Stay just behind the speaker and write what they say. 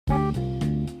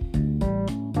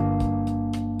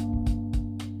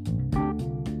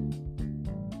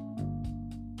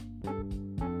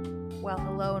Well,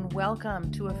 hello and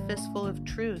welcome to A Fistful of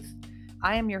Truth.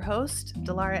 I am your host,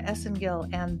 Delara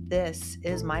Essengill, and this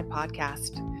is my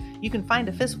podcast. You can find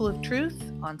A Fistful of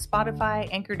Truth on Spotify,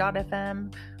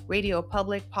 Anchor.fm, Radio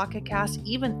Public, Pocket Cast,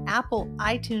 even Apple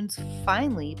iTunes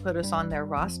finally put us on their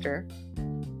roster.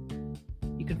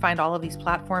 You can find all of these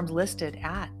platforms listed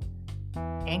at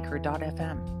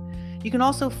Anchor.fm. You can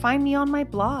also find me on my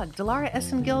blog,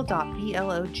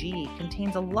 delaraessengill.blog.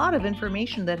 Contains a lot of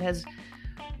information that has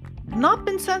not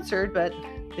been censored, but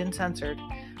been censored.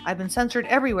 I've been censored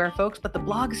everywhere, folks, but the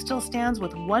blog still stands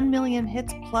with 1 million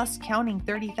hits plus counting,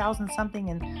 30,000 something,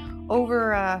 and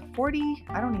over 40,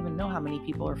 I don't even know how many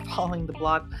people are following the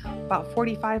blog, about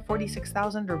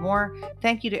 46,000 or more.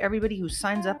 Thank you to everybody who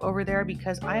signs up over there,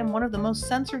 because I am one of the most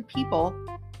censored people,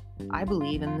 I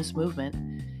believe, in this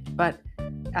movement. But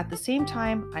at the same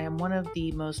time, I am one of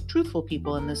the most truthful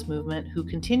people in this movement who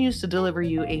continues to deliver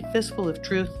you a fistful of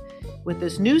truth with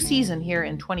this new season here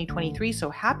in 2023. So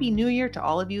happy New Year to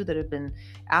all of you that have been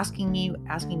asking me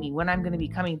when I'm going to be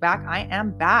coming back. I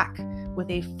am back with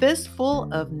a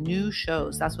fistful of new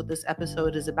shows. That's what this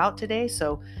episode is about today.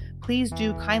 So please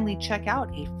do kindly check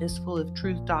out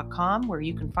afistfuloftruth.com, where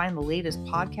you can find the latest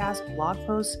podcast, blog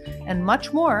posts, and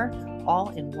much more, all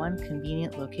in one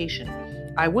convenient location.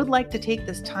 I would like to take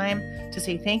this time to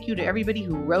say thank you to everybody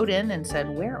who wrote in and said,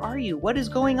 "Where are you? What is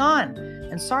going on?"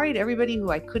 And sorry to everybody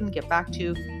who I couldn't get back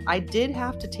to. I did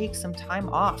have to take some time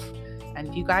off. And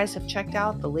if you guys have checked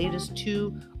out the latest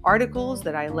 2 articles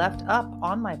that I left up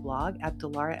on my blog at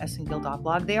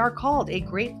delaraessengill.blog, they are called A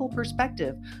Grateful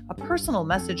Perspective, a personal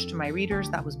message to my readers.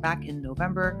 That was back in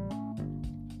November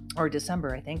or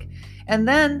December, I think. And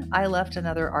then I left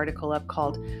another article up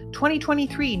called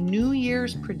 2023 New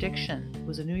Year's Prediction. It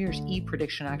was a New Year's Eve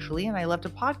prediction, actually. And I left a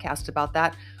podcast about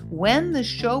that, when the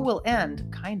show will end,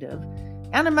 kind of,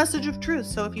 and a message of truth.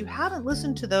 So if you haven't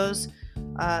listened to those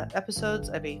episodes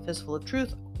of A Fistful of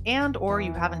Truth, and or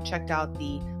you haven't checked out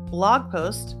the blog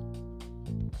post,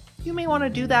 you may want to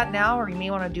do that now, or you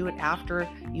may want to do it after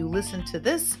you listen to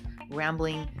this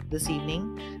rambling this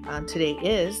evening. Today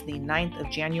is the 9th of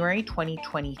January,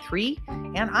 2023,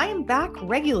 and I am back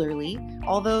regularly,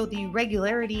 although the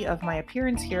regularity of my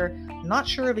appearance here, I'm not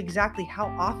sure of exactly how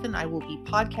often I will be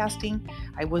podcasting.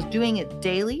 I was doing it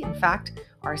daily. In fact,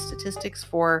 our statistics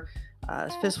for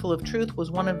Fistful of Truth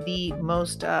was one of the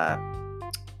most heard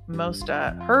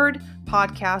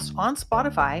podcasts on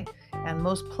Spotify and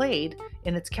most played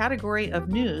in its category of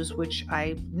news, which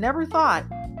I never thought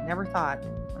when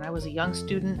I was a young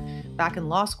student back in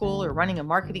law school or running a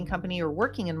marketing company or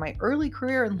working in my early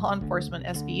career in law enforcement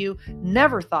SVU,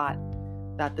 never thought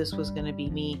that this was going to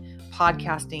be me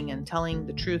podcasting and telling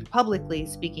the truth publicly,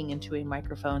 speaking into a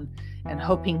microphone and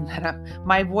hoping that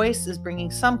my voice is bringing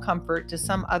some comfort to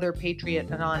some other patriot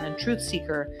and truth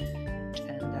seeker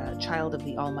and child of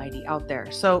the Almighty out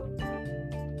there. So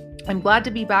I'm glad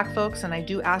to be back, folks, and I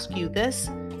do ask you this: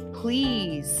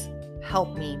 please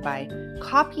help me by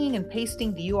copying and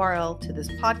pasting the URL to this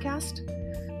podcast.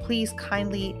 Please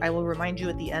kindly, I will remind you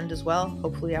at the end as well.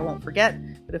 Hopefully I won't forget,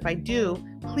 but if I do,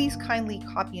 please kindly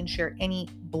copy and share any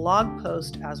blog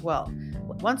post as well.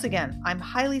 Once again, I'm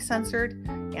highly censored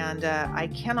and I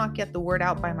cannot get the word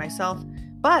out by myself,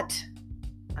 but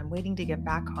I'm waiting to get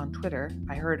back on Twitter.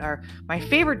 I heard my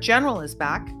favorite general is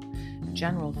back.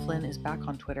 General Flynn is back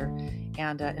on Twitter.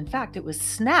 And in fact, it was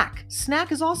Snack.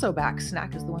 Snack is also back.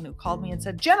 Snack is the one who called me and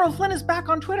said, "General Flynn is back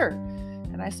on Twitter."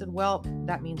 And I said, well,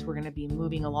 that means we're going to be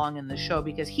moving along in the show,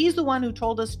 because he's the one who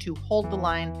told us to hold the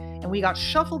line. And we got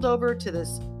shuffled over to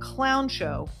this clown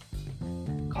show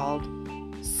called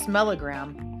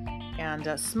Smellogram. And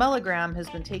Smellogram has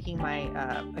been taking my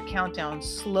account down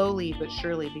slowly but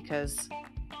surely, because,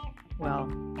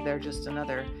 well, they're just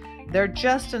another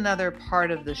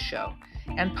part of the show.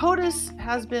 And POTUS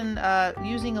has been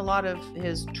using a lot of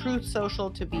his Truth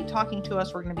Social to be talking to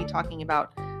us. We're going to be talking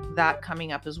about that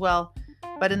coming up as well.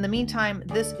 But in the meantime,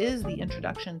 this is the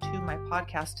introduction to my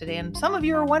podcast today. And some of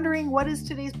you are wondering, what is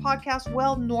today's podcast?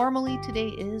 Well, normally today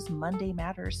is Monday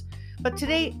Matters. But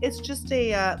today it's just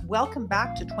a welcome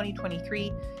back to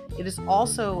 2023. It is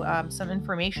also some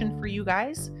information for you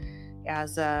guys,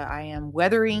 as I am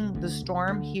weathering the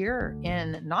storm here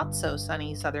in not so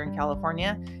sunny Southern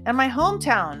California. And my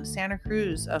hometown, Santa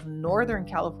Cruz of Northern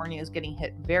California, is getting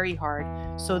hit very hard.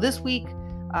 So this week,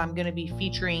 I'm going to be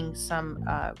featuring some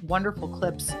wonderful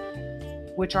clips,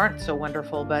 which aren't so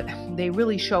wonderful, but they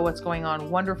really show what's going on.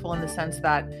 Wonderful in the sense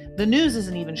that the news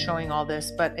isn't even showing all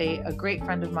this, but a great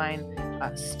friend of mine,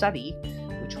 Study,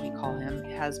 which we call him,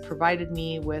 has provided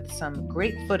me with some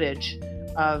great footage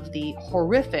of the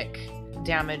horrific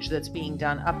damage that's being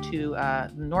done up to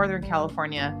Northern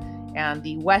California and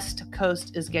the West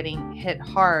Coast is getting hit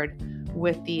hard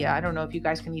with the, I don't know if you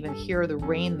guys can even hear the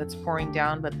rain that's pouring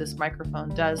down, but this microphone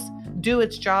does do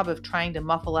its job of trying to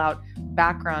muffle out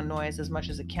background noise as much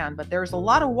as it can. But there's a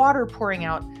lot of water pouring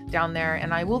out down there,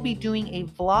 and I will be doing a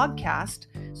vlogcast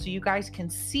so you guys can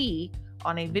see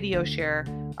on a video share,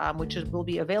 which will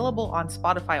be available on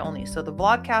Spotify only. So the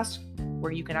vlogcast,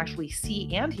 where you can actually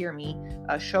see and hear me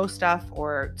show stuff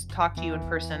or talk to you in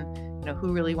person. You know,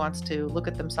 who really wants to look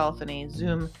at themselves in a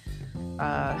Zoom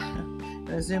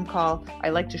call? I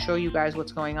like to show you guys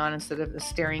what's going on instead of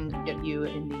staring at you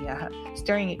in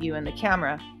the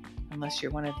camera, unless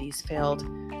you're one of these failed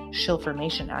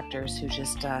shillformation actors who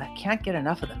just can't get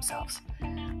enough of themselves.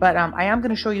 But I am going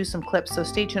to show you some clips, so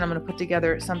stay tuned. I'm going to put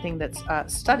together something that's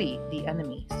Study the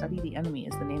Enemy. Study the Enemy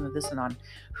is the name of this anon,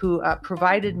 who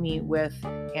provided me with,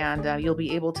 and you'll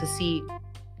be able to see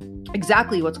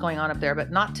exactly what's going on up there, but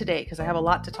not today, because I have a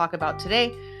lot to talk about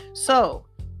today. So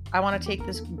I want to take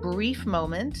this brief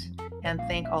moment and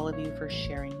thank all of you for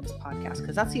sharing this podcast,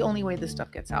 because that's the only way this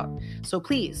stuff gets out. So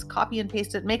please copy and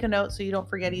paste it, make a note so you don't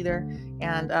forget either,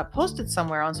 and post it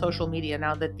somewhere on social media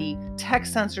now that the tech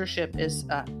censorship is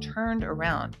turned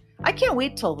around. I can't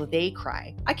wait till they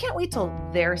cry. I can't wait till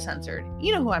they're censored.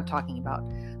 You know who I'm talking about.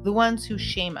 The ones who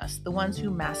shame us, the ones who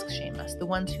mask shame us, the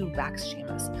ones who vax shame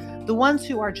us, the ones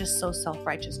who are just so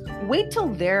self-righteous. Wait till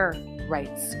their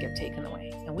rights get taken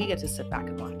away and we get to sit back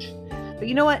and watch. But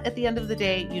you know what? At the end of the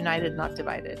day, united, not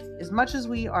divided. As much as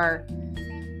we are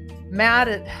mad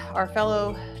at our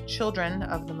fellow children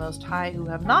of the Most High who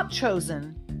have not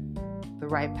chosen the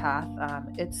right path,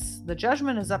 the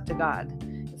judgment is up to God.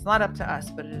 It's not up to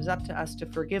us, but it is up to us to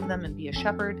forgive them and be a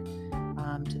shepherd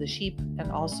to the sheep, and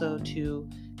also to,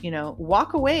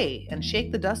 walk away and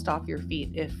shake the dust off your feet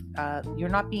if you're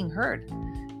not being heard.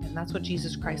 And that's what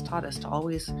Jesus Christ taught us, to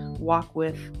always walk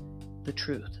with the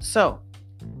truth. So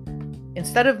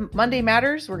instead of Monday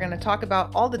Matters, we're going to talk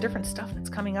about all the different stuff that's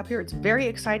coming up here. It's very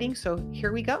exciting. So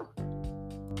here we go.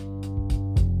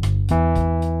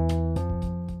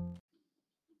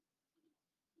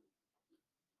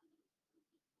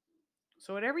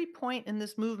 So at every point in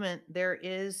this movement, there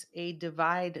is a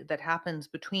divide that happens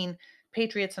between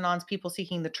patriots and ons, people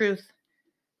seeking the truth.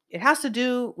 It has to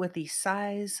do with the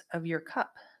size of your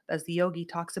cup, as the yogi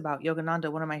talks about.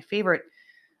 Yogananda, one of my favorite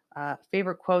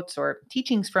quotes or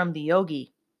teachings from the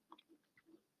yogi,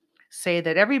 say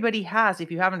that everybody has,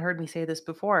 if you haven't heard me say this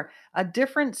before, a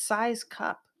different size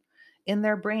cup in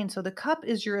their brain. So the cup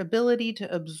is your ability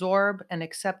to absorb and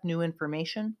accept new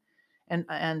information,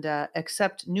 and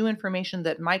accept new information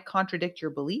that might contradict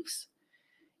your beliefs.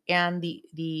 And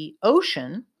the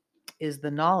ocean is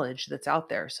the knowledge that's out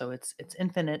there. So it's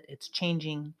infinite, it's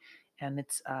changing, and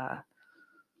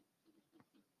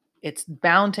it's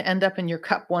bound to end up in your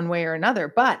cup one way or another.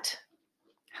 But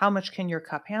how much can your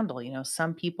cup handle?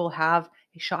 Some people have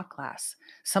a shot glass.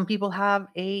 Some people have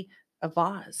a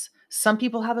vase. Some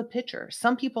people have a pitcher.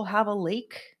 Some people have a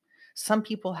lake. Some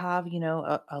people have,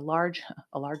 a large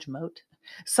moat.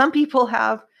 Some people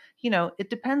have, it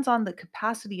depends on the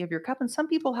capacity of your cup. And some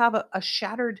people have a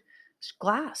shattered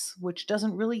glass, which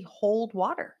doesn't really hold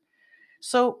water.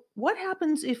 So what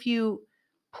happens if you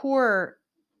pour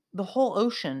the whole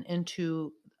ocean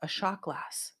into a shot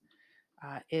glass?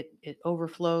 It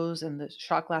overflows, and the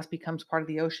shot glass becomes part of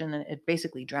the ocean, and it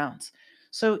basically drowns.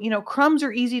 So, crumbs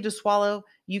are easy to swallow.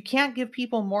 You can't give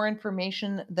people more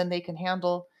information than they can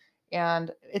handle.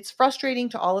 And it's frustrating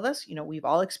to all of us. We've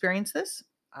all experienced this.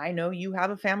 I know you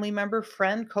have a family member,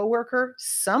 friend, coworker,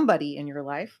 somebody in your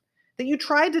life that you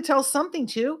tried to tell something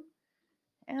to,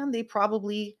 and they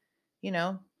probably,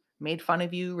 made fun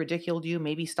of you, ridiculed you,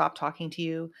 maybe stopped talking to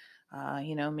you,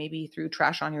 maybe threw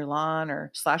trash on your lawn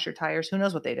or slashed your tires. Who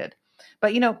knows what they did?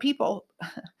 But, people,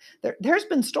 there's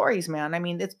been stories, man. I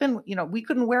mean, it's been, we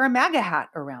couldn't wear a MAGA hat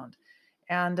around.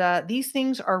 And these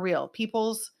things are real.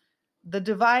 The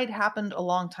divide happened a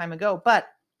long time ago. But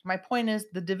my point is,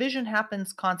 the division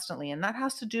happens constantly. And that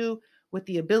has to do with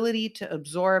the ability to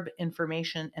absorb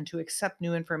information and to accept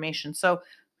new information. So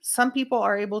some people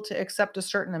are able to accept a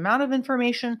certain amount of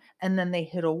information, and then they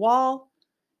hit a wall,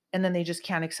 and then they just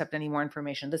can't accept any more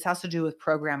information. This has to do with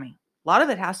programming. A lot of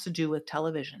it has to do with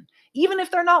television. Even if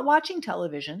they're not watching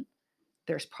television,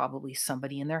 there's probably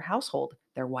somebody in their household,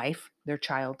 their wife, their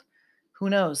child, who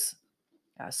knows,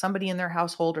 somebody in their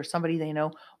household or somebody they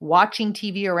know watching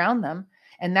TV around them.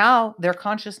 And now their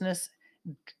consciousness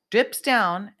dips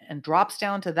down and drops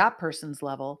down to that person's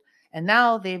level. And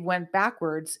now they've went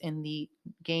backwards in the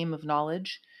game of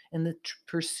knowledge, in the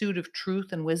pursuit of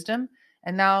truth and wisdom.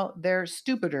 And now they're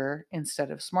stupider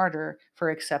instead of smarter for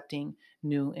accepting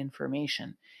new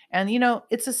information. And,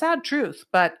 it's a sad truth,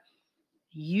 but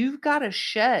you've got to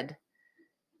shed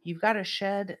You've got to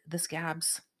shed the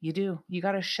scabs. You do. You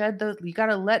got to shed you got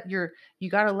to let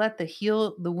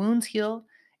the wounds heal,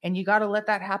 and you got to let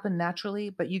that happen naturally,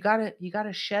 but you got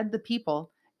to shed the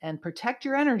people and protect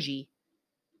your energy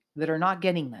that are not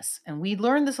getting this. And we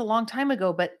learned this a long time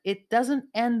ago, but it doesn't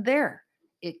end there.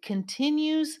 It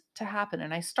continues to happen.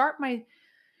 And I start my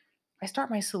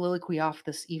soliloquy off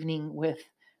this evening with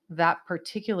that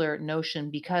particular notion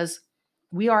because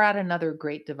we are at another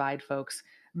great divide, folks.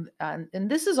 And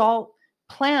this is all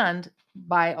planned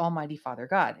by Almighty Father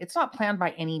God. It's not planned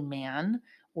by any man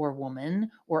or woman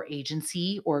or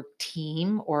agency or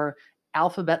team or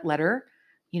alphabet letter.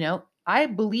 I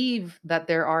believe that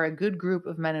there are a good group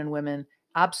of men and women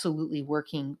absolutely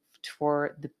working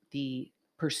for the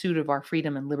pursuit of our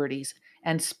freedom and liberties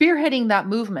and spearheading that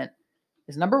movement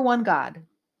is number one, God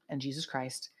and Jesus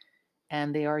Christ.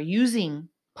 And they are using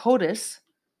POTUS,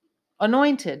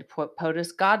 anointed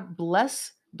POTUS. God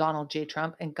bless Donald J.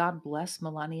 Trump, and God bless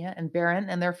Melania and Barron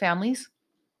and their families.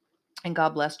 And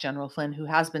God bless General Flynn, who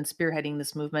has been spearheading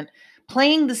this movement,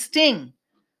 playing the sting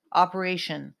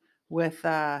operation with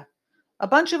a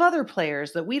bunch of other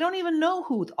players that we don't even know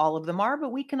who all of them are,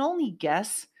 but we can only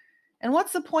guess. And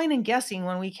what's the point in guessing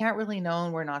when we can't really know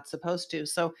and we're not supposed to?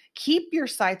 So keep your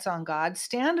sights on God,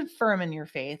 stand firm in your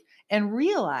faith, and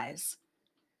realize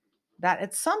that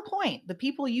at some point, the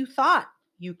people you thought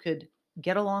you could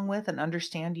get along with and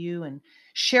understand you and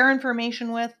share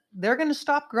information with, they're going to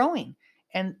stop growing.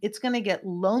 And it's going to get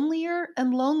lonelier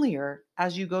and lonelier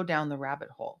as you go down the rabbit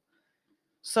hole.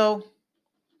 So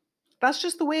that's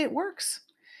just the way it works.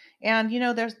 And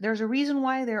there's a reason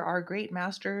why there are great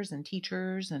masters and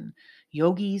teachers and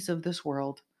yogis of this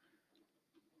world.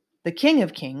 The King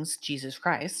of Kings, Jesus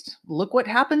Christ, look what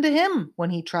happened to him when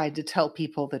he tried to tell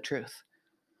people the truth.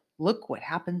 Look what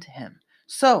happened to him.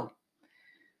 So,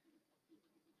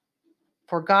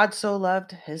 for God so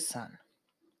loved his son.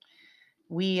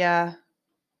 We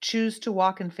choose to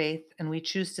walk in faith and we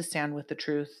choose to stand with the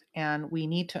truth. And we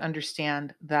need to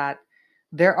understand that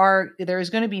there is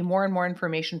going to be more and more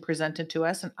information presented to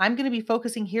us. And I'm going to be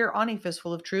focusing here on a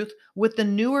fistful of truth with the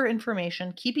newer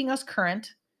information, keeping us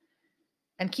current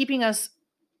and keeping us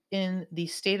in the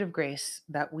state of grace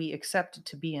that we accept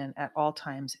to be in at all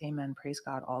times. Amen. Praise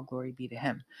God. All glory be to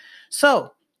him.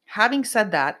 So, having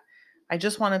said that, I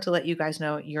just wanted to let you guys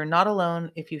know you're not alone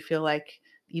if you feel like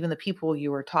even the people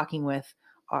you were talking with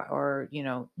or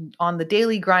on the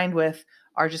daily grind with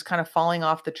are just kind of falling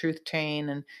off the truth train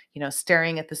and,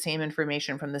 staring at the same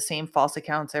information from the same false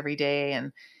accounts every day.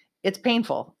 And it's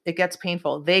painful. It gets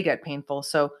painful. They get painful.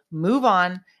 So move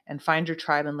on and find your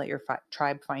tribe and let your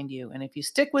tribe find you. And if you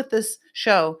stick with this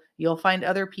show, you'll find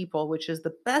other people, which is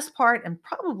the best part and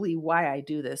probably why I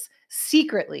do this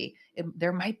secretly.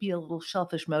 There might be a little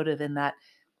selfish motive in that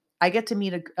I get to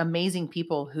meet amazing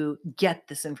people who get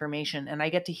this information, and I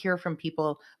get to hear from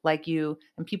people like you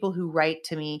and people who write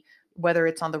to me, whether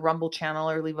it's on the Rumble channel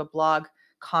or leave a blog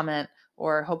comment,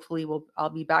 or hopefully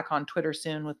I'll be back on Twitter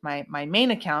soon with my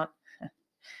main account.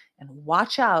 And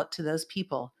watch out to those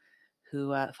people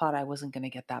who thought I wasn't going to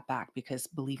get that back, because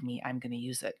believe me, I'm going to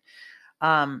use it.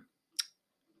 I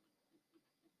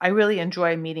really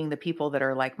enjoy meeting the people that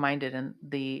are like-minded, and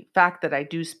the fact that I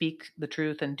do speak the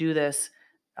truth and do this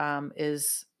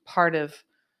is part of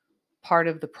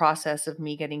the process of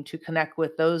me getting to connect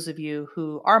with those of you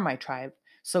who are my tribe.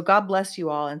 So God bless you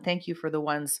all, and thank you for the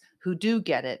ones who do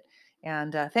get it,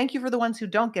 and thank you for the ones who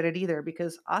don't get it either,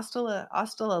 because hasta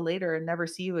la later and never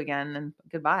see you again, and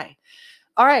goodbye.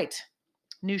 All right,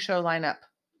 new show lineup.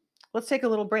 Let's take a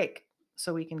little break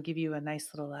so we can give you a nice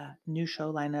little new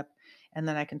show lineup. And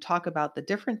then I can talk about the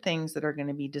different things that are going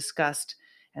to be discussed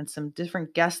and some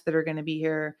different guests that are going to be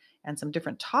here and some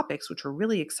different topics, which are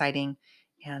really exciting,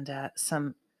 and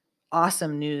some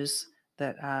awesome news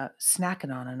that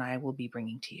Snacking On and I will be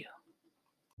bringing to you.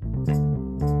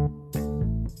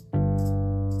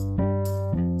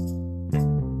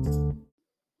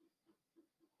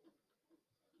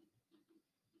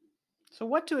 So,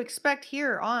 what to expect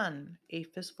here on a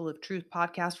Fistful of Truth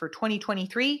podcast for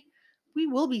 2023? We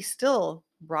will be still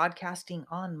broadcasting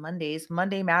on Mondays.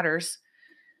 Monday Matters.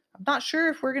 I'm not sure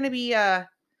if we're going to be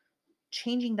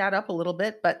changing that up a little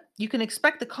bit, but you can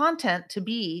expect the content to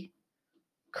be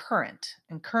current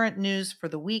and current news for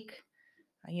the week.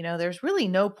 There's really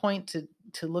no point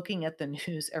to looking at the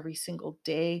news every single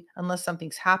day unless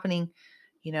something's happening,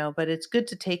 but it's good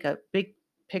to take a big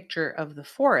picture of the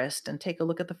forest and take a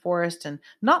look at the forest and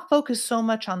not focus so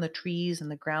much on the trees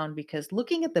and the ground, because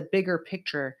looking at the bigger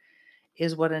picture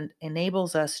is what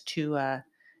enables us to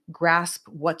grasp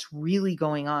what's really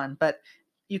going on. But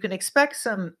you can expect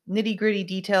some nitty gritty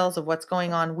details of what's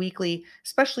going on weekly,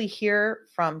 especially here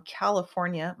from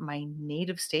California, my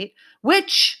native state,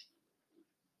 which,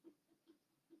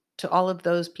 to all of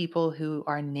those people who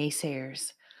are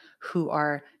naysayers, who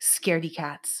are scaredy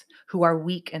cats, who are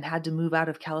weak and had to move out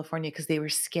of California because they were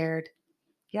scared.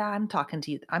 Yeah, I'm talking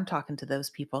to you. I'm talking to those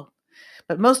people.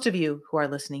 But most of you who are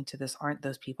listening to this aren't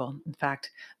those people. In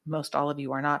fact, most all of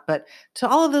you are not. But to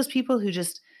all of those people who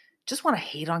just want to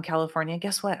hate on California,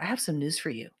 guess what? I have some news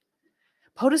for you.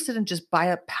 POTUS didn't just buy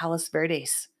up Palos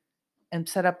Verdes and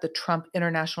set up the Trump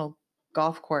International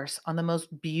Golf Course on the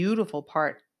most beautiful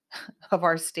part of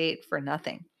our state for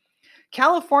nothing.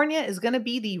 California is going to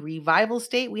be the revival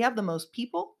state. We have the most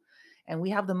people, and we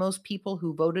have the most people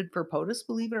who voted for POTUS,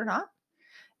 believe it or not.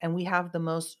 And we have the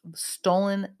most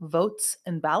stolen votes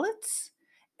and ballots.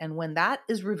 And when that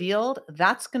is revealed,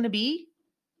 that's going to be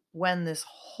when this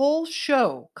whole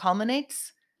show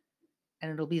culminates,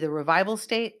 and it'll be the revival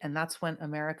state. And that's when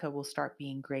America will start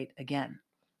being great again.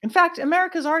 In fact,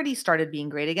 America's already started being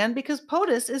great again because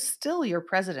POTUS is still your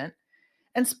president.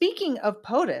 And speaking of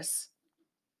POTUS,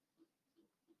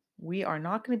 we are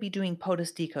not going to be doing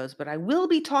POTUS decodes, but I will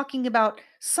be talking about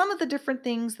some of the different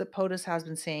things that POTUS has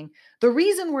been saying. The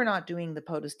reason we're not doing the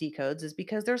POTUS decodes is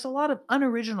because there's a lot of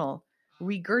unoriginal,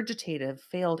 regurgitative,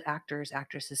 failed actors,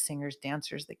 actresses, singers,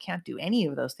 dancers that can't do any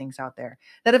of those things out there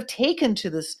that have taken to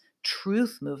this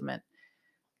truth movement.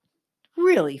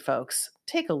 Really, folks,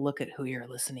 take a look at who you're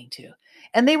listening to.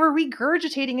 And they were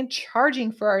regurgitating and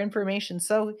charging for our information.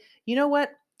 So, you know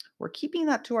what? We're keeping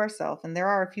that to ourselves. And there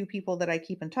are a few people that I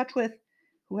keep in touch with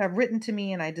who have written to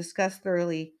me, and I discuss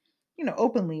thoroughly,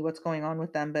 openly what's going on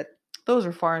with them. But those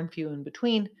are far and few in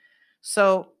between.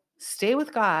 So stay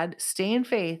with God, stay in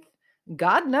faith.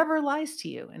 God never lies to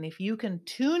you. And if you can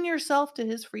tune yourself to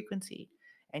his frequency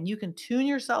and you can tune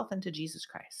yourself into Jesus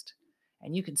Christ,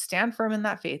 and you can stand firm in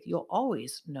that faith, you'll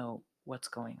always know what's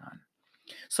going on.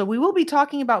 So we will be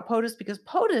talking about POTUS because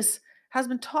POTUS has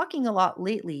been talking a lot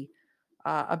lately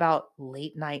about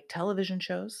late night television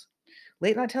shows.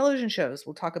 Late night television shows,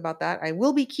 we'll talk about that. I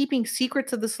will be keeping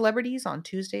Secrets of the Celebrities on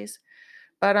Tuesdays,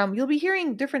 but you'll be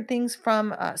hearing different things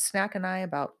from Snack and I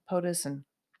about POTUS and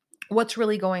what's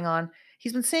really going on.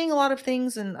 He's been saying a lot of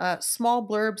things in small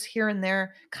blurbs here and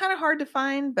there, kind of hard to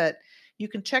find, but you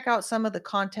can check out some of the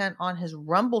content on his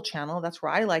Rumble channel. That's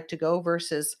where I like to go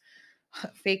versus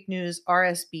Fake News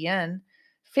RSBN.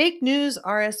 Fake News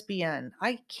RSBN.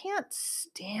 I can't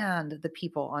stand the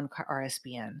people on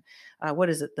RSBN. What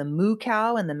is it? The moo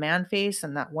cow and the man face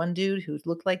and that one dude who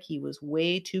looked like he was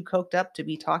way too coked up to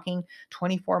be talking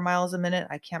 24 miles a minute.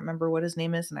 I can't remember what his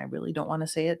name is, and I really don't want to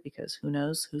say it because who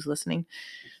knows who's listening.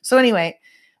 So anyway,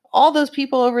 all those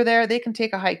people over there, they can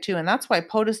take a hike too. And that's why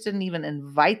POTUS didn't even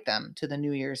invite them to the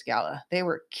New Year's Gala. They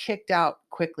were kicked out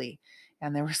quickly.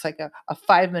 And there was like a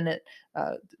 5-minute,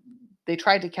 they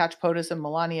tried to catch POTUS and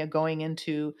Melania going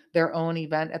into their own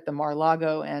event at the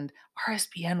Mar-Lago, and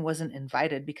RSBN wasn't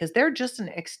invited because they're just an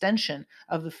extension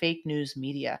of the fake news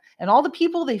media. And all the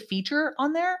people they feature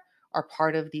on there are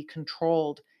part of the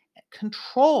controlled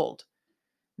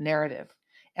narrative.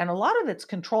 And a lot of it's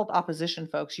controlled opposition,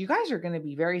 folks. You guys are going to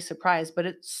be very surprised, but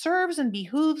it serves and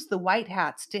behooves the white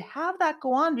hats to have that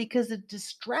go on because it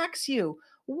distracts you.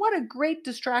 What a great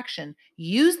distraction.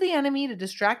 Use the enemy to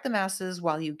distract the masses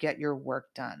while you get your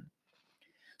work done.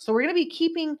 So we're going to be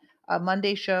keeping a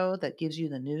Monday show that gives you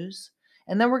the news.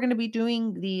 And then we're going to be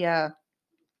doing the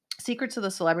secrets of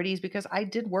the celebrities because I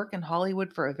did work in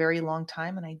Hollywood for a very long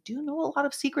time and I do know a lot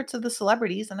of secrets of the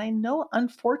celebrities. And I know,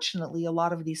 unfortunately, a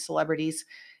lot of these celebrities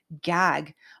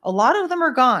gag. A lot of them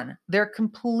are gone. They're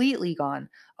completely gone.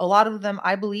 A lot of them,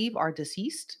 I believe, are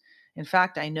deceased. In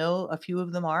fact, I know a few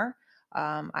of them are.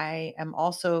 I am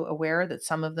also aware that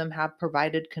some of them have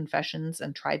provided confessions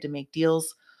and tried to make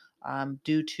deals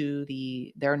due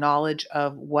to their knowledge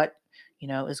of what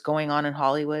is going on in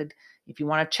Hollywood. If you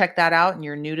want to check that out and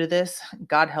you're new to this,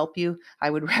 God help you. I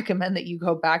would recommend that you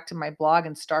go back to my blog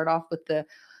and start off with the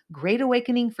Great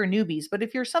Awakening for Newbies. But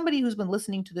if you're somebody who's been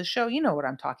listening to the show, you know what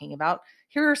I'm talking about.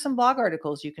 Here are some blog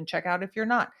articles you can check out if you're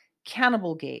not.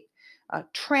 Cannibalgate,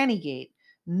 Tranny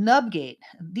Nubgate.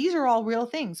 These are all real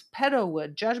things.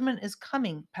 Pedowood, Judgment is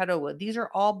Coming, Pedowood. These are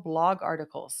all blog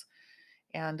articles.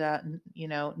 And,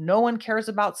 no one cares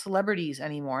about celebrities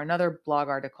anymore. Another blog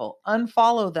article.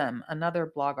 Unfollow them.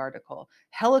 Another blog article.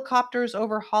 Helicopters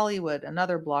over Hollywood.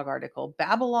 Another blog article.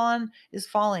 Babylon is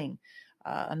falling.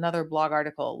 another blog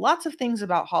article, lots of things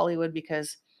about Hollywood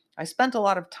because I spent a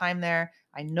lot of time there.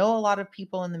 I know a lot of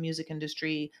people in the music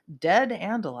industry, dead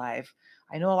and alive.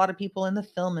 I know a lot of people in the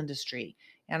film industry,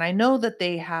 and I know that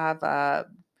they have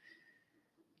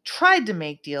tried to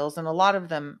make deals, and a lot of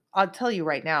them, I'll tell you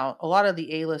right now, a lot of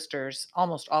the A-listers,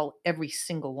 almost all, every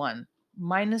single one,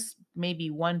 minus maybe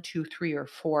one, two, three, or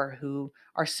four who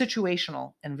are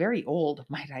situational and very old,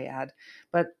 might I add,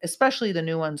 but especially the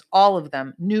new ones, all of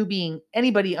them, new being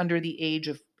anybody under the age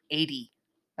of 80.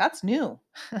 That's new.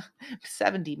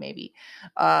 70 maybe.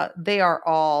 They are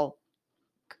all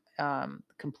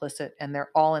complicit, and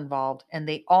they're all involved, and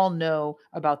they all know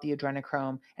about the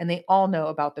adrenochrome, and they all know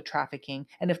about the trafficking,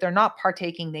 and if they're not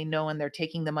partaking, they know, and they're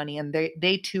taking the money, and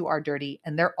they too are dirty,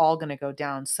 and they're all going to go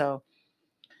down. So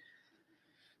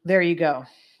there you go.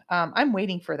 I'm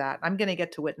waiting for that. I'm going to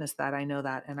get to witness that. I know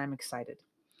that, and I'm excited.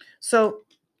 So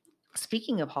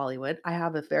speaking of Hollywood, I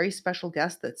have a very special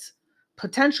guest that's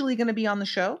potentially going to be on the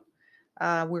show.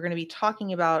 We're going to be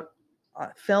talking about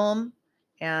film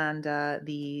and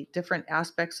the different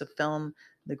aspects of film,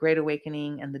 the Great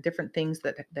Awakening, and the different things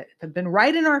that have been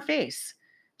right in our face.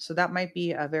 So that might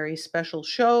be a very special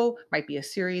show, might be a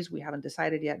series. We haven't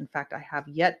decided yet. In fact, I have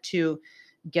yet to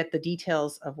get the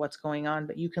details of what's going on,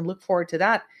 but you can look forward to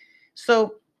that.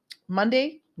 So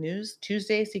Monday, news.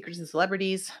 Tuesday, secrets and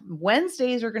celebrities.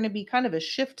 Wednesdays are going to be kind of a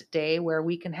shift day where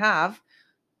we can have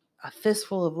a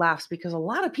fistful of laughs because a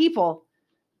lot of people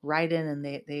write in and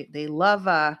they love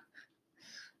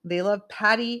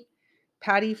Patty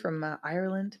from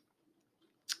Ireland,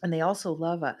 and they also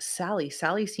love Sally.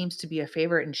 Sally seems to be a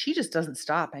favorite, and she just doesn't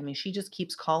stop. I mean, she just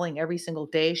keeps calling every single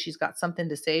day. She's got something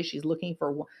to say. She's looking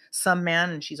for some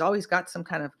man, and she's always got some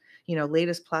kind of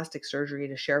latest plastic surgery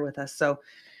to share with us. So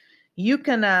you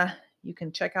can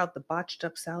check out the botched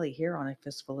up Sally here on A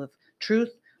Fistful of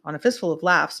Truth, on A Fistful of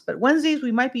Laughs. But Wednesdays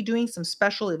we might be doing some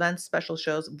special events, special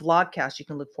shows, vlogcast. You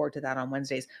can look forward to that on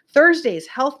Wednesdays. Thursdays,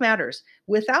 Health Matters.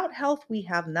 Without health, we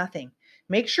have nothing.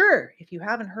 Make sure, if you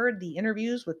haven't heard the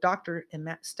interviews with Dr.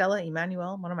 Stella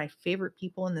Emanuel, one of my favorite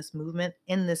people in this movement,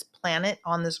 in this planet,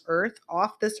 on this earth,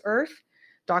 off this earth,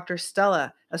 Dr.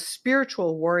 Stella, a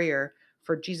spiritual warrior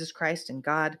for Jesus Christ and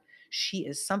God. She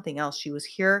is something else. She was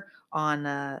here on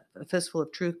A Fistful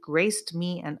of Truth, graced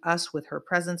me and us with her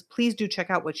presence. Please do check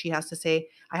out what she has to say.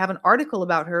 I have an article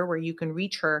about her where you can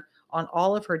reach her on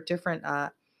all of her different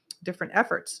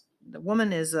efforts. The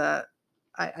woman is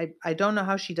I don't know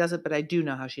how she does it, but I do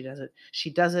know how she does it. She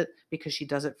does it because she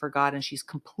does it for God, and she's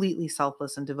completely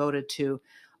selfless and devoted to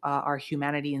our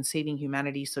humanity and saving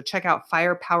humanity. So check out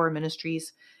Firepower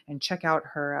Ministries and check out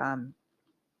her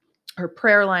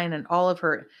prayer line and all of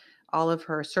her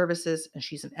services. And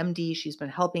she's an MD. She's been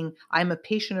helping. I'm a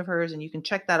patient of hers, and you can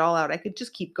check that all out. I could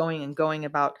just keep going and going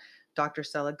about Dr.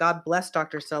 Stella. God bless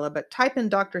Dr. Stella. But type in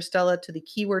Dr. Stella to the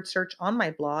keyword search on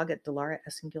my blog at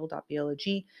delaraessengill.blog,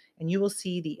 and you will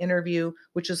see the interview,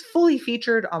 which is fully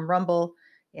featured on Rumble.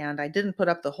 And I didn't put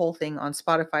up the whole thing on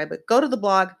Spotify, but go to the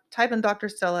blog, type in Dr.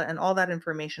 Stella, and all that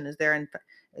information is there, and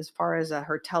as far as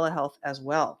her telehealth as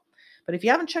well. But if you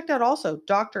haven't checked out also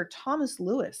Dr. Thomas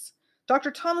Lewis,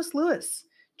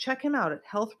 check him out at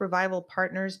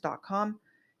healthrevivalpartners.com.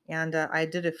 And I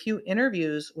did a few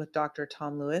interviews with Dr.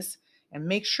 Tom Lewis, and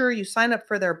make sure you sign up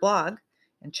for their blog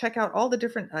and check out all the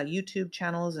different YouTube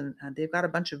channels. And they've got a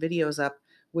bunch of videos up,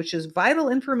 which is vital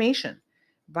information.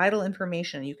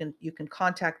 You can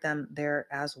contact them there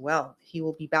as well. He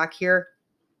will be back here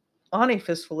on A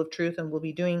Fistful of Truth, and we'll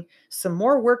be doing some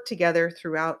more work together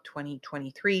throughout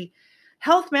 2023.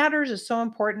 Health matters is so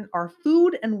important. Our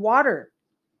food and water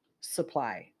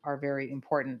supply are very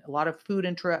important. A lot of food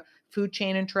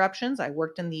chain interruptions. I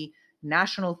worked in the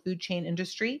national food chain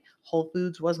industry. Whole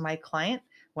Foods was my client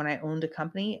when I owned a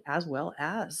company, as well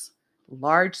as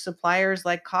large suppliers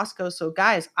like Costco. So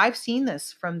guys, I've seen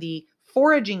this from the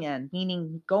foraging end,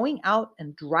 meaning going out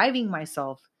and driving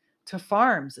myself to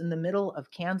farms in the middle of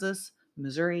Kansas,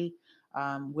 Missouri,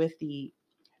 with the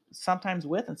sometimes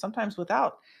with and sometimes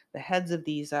without the heads of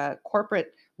these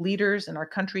corporate leaders in our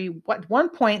country. At one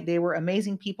point, they were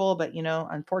amazing people, but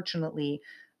unfortunately,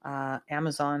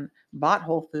 Amazon bought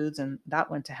Whole Foods, and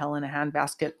that went to hell in a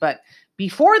handbasket. But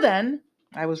before then,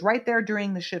 I was right there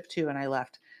during the shift too, and I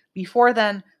left. Before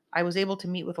then, I was able to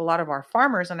meet with a lot of our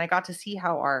farmers, and I got to see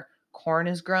how our corn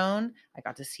is grown. I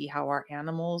got to see how our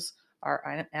animal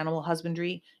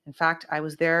husbandry. In fact, I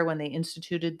was there when they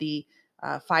instituted the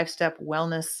 5-step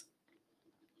wellness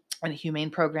and a humane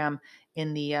program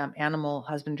in the animal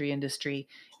husbandry industry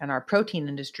and our protein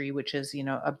industry, which is,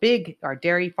 a big, our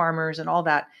dairy farmers and all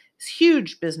that. It's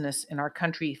huge business in our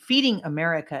country. Feeding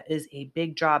America is a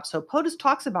big job. So POTUS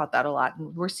talks about that a lot.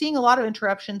 And we're seeing a lot of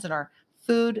interruptions in our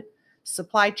food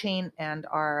supply chain and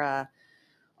our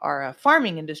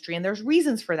farming industry, and there's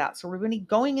reasons for that. So we're going to be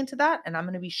going into that, and I'm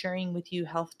going to be sharing with you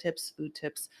health tips, food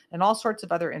tips, and all sorts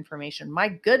of other information. My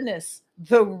goodness,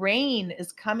 the rain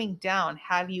is coming down.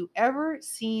 Have you ever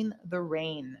seen the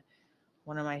rain?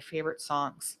 One of my favorite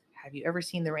songs. Have you ever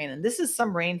seen the rain? And this is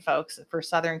some rain, folks, for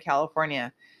Southern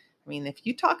California. I mean, if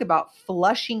you talk about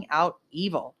flushing out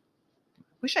evil,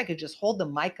 I wish I could just hold the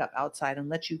mic up outside and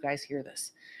let you guys hear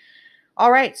this.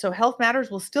 All right, so Health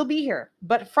Matters will still be here,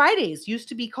 but Fridays used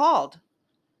to be called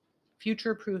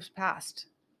Future Proofs Past.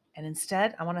 And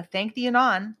instead, I want to thank the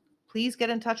Anon. Please get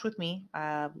in touch with me.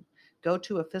 Go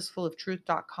to a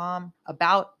fistfuloftruth.com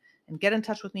about and get in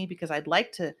touch with me, because I'd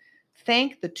like to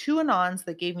thank the two Anons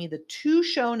that gave me the two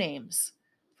show names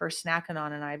for Snack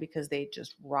Anon and I, because they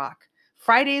just rock.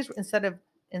 Fridays, instead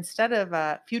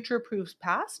of Future Proofs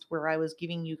Past, where I was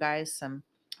giving you guys some.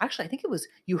 Actually, I think it was,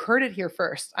 you heard it here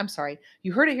first. I'm sorry.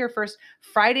 You heard it here first.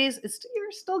 Fridays,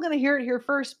 you're still going to hear it here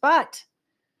first, but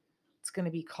it's going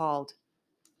to be called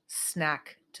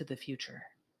Snack to the Future.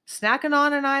 Snack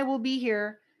Anon and I will be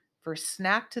here for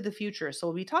Snack to the Future. So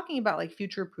we'll be talking about like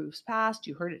Future Proofs Past.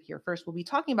 You heard it here first. We'll be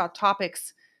talking about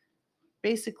topics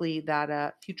basically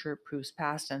that future proofs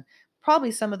past, and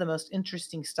probably some of the most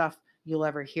interesting stuff you'll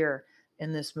ever hear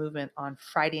in this movement on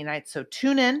Friday night. So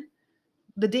tune in.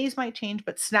 The days might change,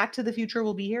 but Snack to the Future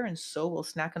will be here, and so will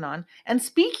Snack Anon. And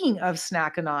speaking of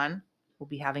Snack Anon, we'll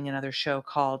be having another show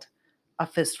called A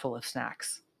Fistful of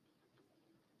Snacks.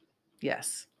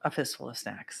 Yes, A Fistful of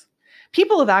Snacks.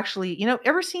 People have actually,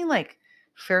 ever seen like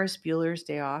Ferris Bueller's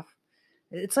Day Off?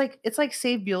 It's like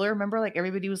Save Bueller. Remember, like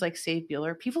everybody was like Save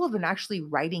Bueller. People have been actually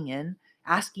writing in,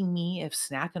 asking me if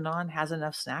Snack Anon has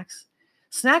enough snacks.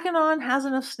 Snack Anon has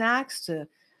enough snacks to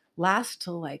last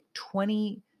till like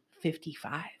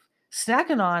 2055.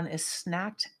 Snack Anon is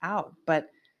snacked out, but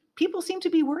people seem to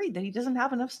be worried that he doesn't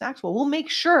have enough snacks. Well, we'll make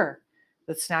sure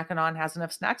that Snack Anon has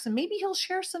enough snacks, and maybe he'll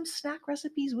share some snack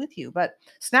recipes with you. But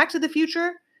Snack to the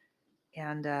Future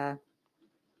and A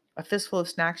Fistful of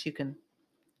Snacks, you can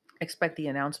expect the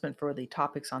announcement for the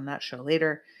topics on that show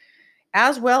later,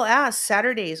 as well as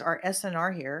Saturdays are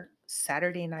SNR here.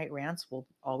 Saturday night rants will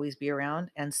always be around,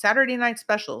 and Saturday night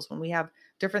specials when we have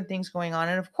different things going on.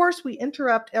 And of course, we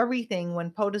interrupt everything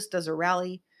when POTUS does a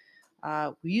rally.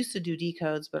 We used to do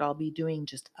decodes, but I'll be doing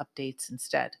just updates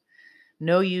instead.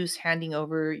 No use handing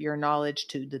over your knowledge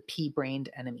to the pea-brained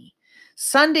enemy.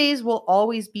 Sundays will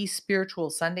always be spiritual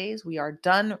Sundays. We are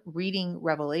done reading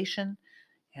Revelation.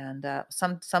 And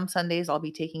some Sundays I'll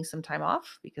be taking some time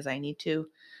off because I need to,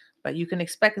 but you can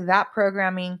expect that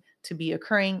programming to be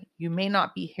occurring. You may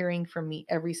not be hearing from me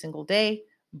every single day,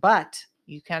 but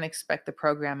you can expect the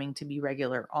programming to be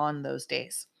regular on those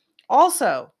days.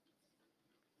 Also,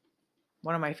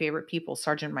 one of my favorite people,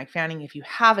 Sergeant Mike Fanning. If you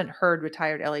haven't heard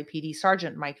retired LAPD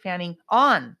Sergeant Mike Fanning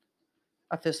on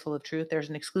A Fistful of Truth, there's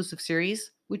an exclusive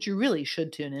series, which you really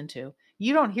should tune into.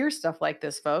 You don't hear stuff like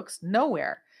this, folks,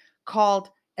 nowhere, called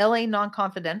LA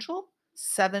Non-Confidential,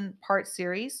 7-part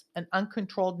series, an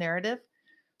uncontrolled narrative.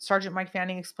 Sergeant Mike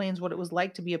Fanning explains what it was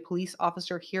like to be a police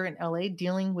officer here in LA,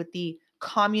 dealing with the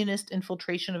communist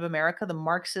infiltration of America, the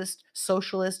Marxist,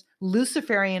 socialist,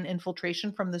 Luciferian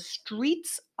infiltration from the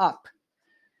streets up.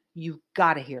 You've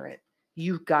got to hear it.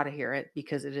 You've got to hear it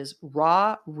because it is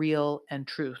raw, real, and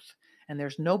truth. And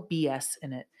there's no BS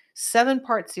in it.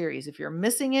 7-part series. If you're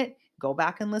missing it, go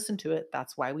back and listen to it.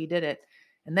 That's why we did it.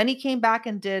 And then he came back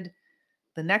and did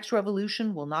The Next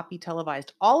Revolution Will Not Be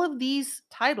Televised. All of these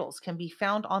titles can be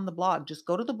found on the blog. Just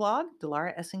go to the blog,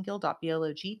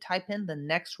 delaraessengill.blog, type in The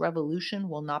Next Revolution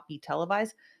Will Not Be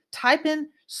Televised. Type in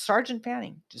Sergeant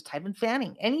Fanning. Just type in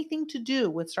Fanning. Anything to do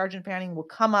with Sergeant Fanning will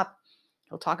come up.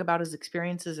 He'll talk about his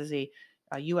experiences as a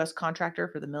U.S. contractor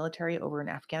for the military over in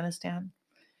Afghanistan.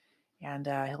 And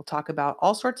he'll talk about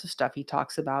all sorts of stuff he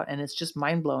talks about, and it's just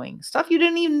mind-blowing. Stuff you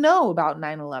didn't even know about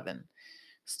 9/11.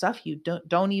 Stuff you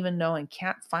don't even know and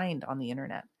can't find on the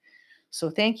internet. So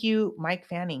thank you, Mike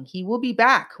Fanning. He will be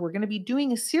back. We're going to be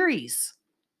doing a series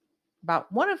about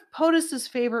one of POTUS's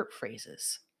favorite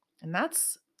phrases, and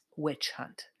that's witch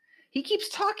hunt. He keeps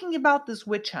talking about this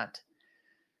witch hunt.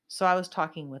 So I was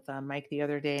talking with Mike the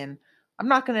other day, and I'm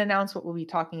not going to announce what we'll be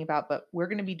talking about, but we're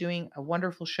going to be doing a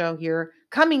wonderful show here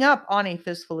coming up on A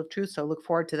Fistful of Truth. So look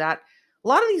forward to that. A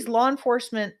lot of these law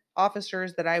enforcement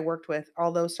officers that I worked with,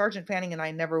 although Sergeant Fanning and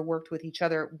I never worked with each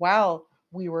other while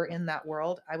we were in that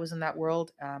world. I was in that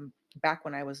world back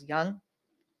when I was young,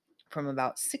 from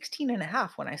about 16 and a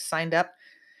half when I signed up.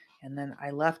 And then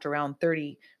I left around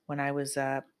 30 when I was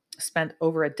spent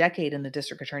over a decade in the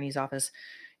district attorney's office.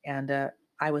 And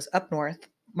I was up north.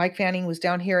 Mike Fanning was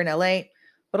down here in LA.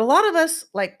 But a lot of us,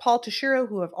 like Paul Toshiro,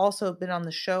 who have also been on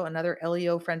the show, another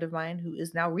LEO friend of mine who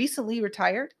is now recently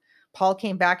retired. Paul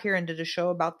came back here and did a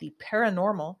show about the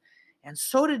paranormal. And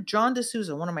so did John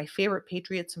D'Souza, one of my favorite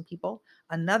patriots and people,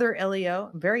 another LEO,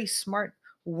 very smart,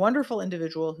 wonderful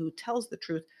individual who tells the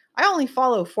truth. I only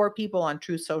follow 4 people on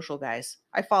Truth Social, guys.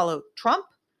 I follow Trump.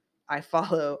 I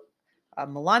follow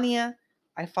Melania.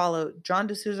 I follow John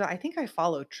D'Souza. I think I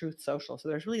follow Truth Social. So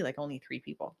there's really like only 3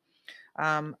 people.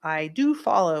 I do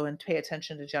follow and pay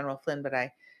attention to General Flynn, but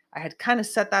I had kind of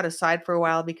set that aside for a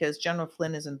while because General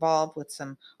Flynn is involved with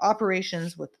some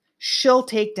operations with shill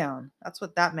takedown. That's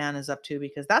what that man is up to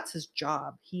because that's his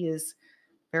job. He is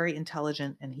very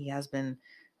intelligent and he has been,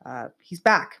 he's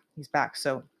back. He's back.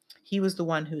 So he was the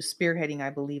one who's spearheading, I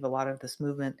believe, a lot of this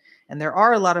movement. And there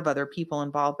are a lot of other people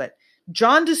involved, but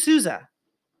John D'Souza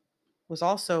was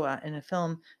also in a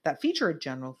film that featured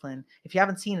General Flynn. If you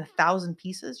haven't seen 1,000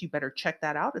 Pieces, you better check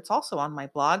that out. It's also on my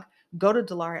blog. Go to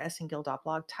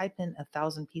DelaraEssengil.blog, type in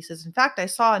 1,000 Pieces. In fact, I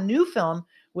saw a new film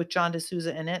with John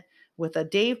D'Souza in it with a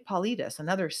Dave Paulides,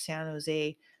 another San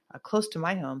Jose, close to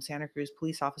my home, Santa Cruz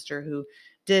police officer who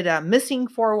did Missing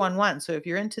 411. So if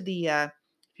you're into the, if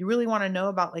you really want to know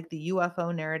about like the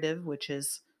UFO narrative, which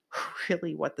is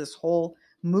really what this whole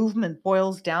movement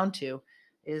boils down to,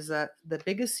 is the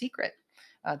biggest secret.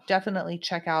 Definitely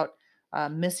check out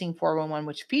Missing 411,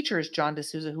 which features John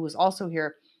D'Souza, who was also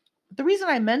here. But the reason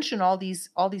I mention all these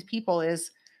people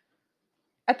is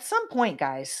at some point,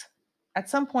 guys, at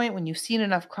some point when you've seen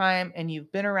enough crime and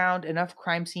you've been around enough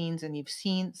crime scenes and you've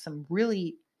seen some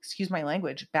really, excuse my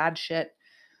language, bad shit,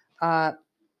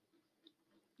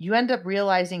 you end up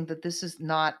realizing that this is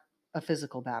not a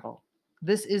physical battle.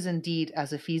 This is indeed,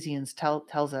 as Ephesians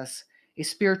tells us, a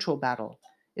spiritual battle.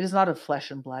 It is not of flesh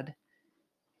and blood.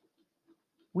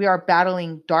 We are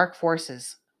battling dark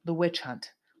forces, the witch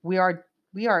hunt. We are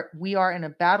in a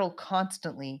battle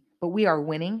constantly, but we are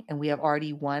winning and we have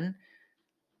already won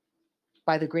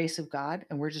by the grace of God.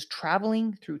 And we're just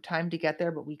traveling through time to get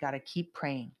there, but we got to keep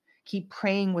praying. Keep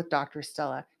praying with Dr.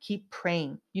 Stella. Keep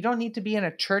praying. You don't need to be in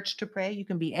a church to pray. You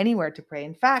can be anywhere to pray.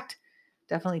 In fact,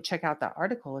 definitely check out that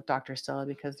article with Dr. Stella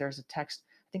because there's a text.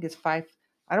 I think it's 5.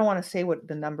 I don't want to say what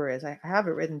the number is. I have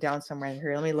it written down somewhere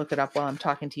here. Let me look it up while I'm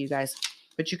talking to you guys.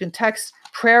 But you can text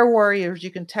prayer warriors.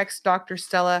 You can text Dr.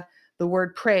 Stella the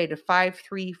word pray to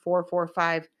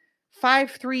 53445.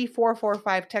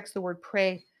 53445. Text the word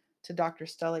pray to Dr.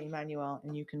 Stella Emmanuel,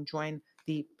 and you can join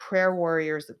the prayer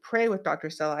warriors that pray with Dr.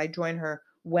 Stella. I join her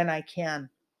when I can,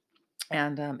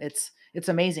 and it's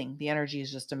amazing. The energy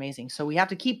is just amazing. So we have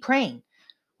to keep praying.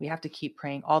 We have to keep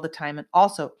praying all the time, and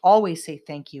also always say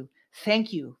thank you.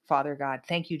 Thank you, Father God.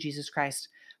 Thank you, Jesus Christ,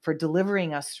 for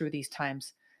delivering us through these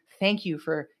times. Thank you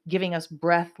for giving us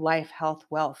breath, life, health,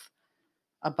 wealth,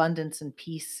 abundance, and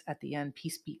peace at the end.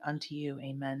 Peace be unto you.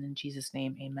 Amen. In Jesus'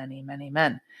 name, amen, amen,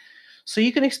 amen. So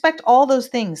you can expect all those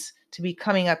things to be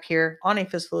coming up here on A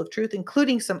Fistful of Truth,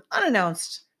 including some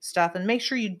unannounced stuff. And make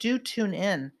sure you do tune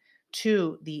in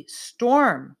to the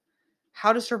Storm.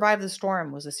 How to Survive the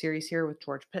Storm was a series here with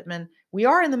George Pittman. We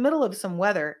are in the middle of some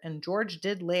weather, and George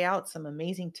did lay out some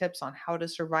amazing tips on how to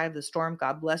survive the storm.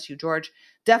 God bless you, George.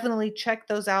 Definitely check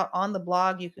those out on the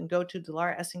blog. You can go to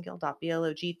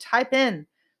DelaraEssengil.blog, type in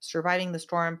Surviving the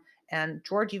Storm, and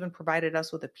George even provided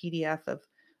us with a PDF of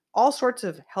all sorts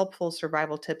of helpful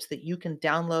survival tips that you can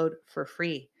download for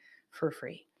free.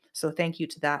 So thank you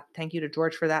to that. Thank you to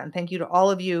George for that. And thank you to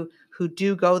all of you who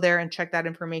do go there and check that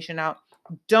information out.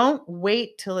 Don't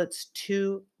wait till it's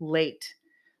too late.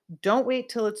 Don't wait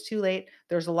till it's too late.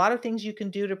 There's a lot of things you can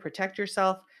do to protect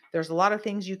yourself. There's a lot of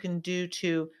things you can do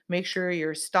to make sure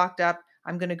you're stocked up.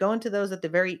 I'm going to go into those at the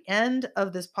very end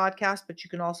of this podcast, but you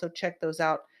can also check those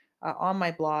out on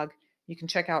my blog. You can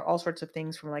check out all sorts of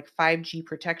things from like 5G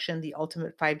protection, the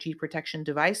ultimate 5G protection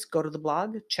device. Go to the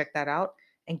blog, check that out,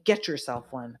 and get yourself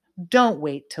one. Don't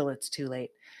wait till it's too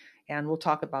late. And we'll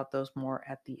talk about those more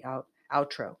at the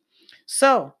outro.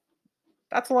 So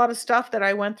that's a lot of stuff that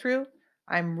I went through.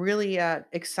 I'm really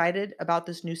excited about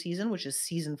this new season, which is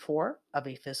season 4 of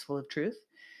A Fistful of Truth.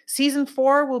 Season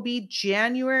 4 will be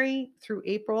January through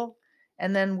April,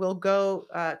 and then we'll go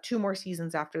 2 more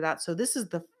seasons after that. So this is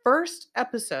the first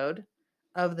episode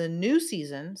of the new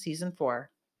season, season 4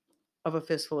 of A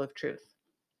Fistful of Truth.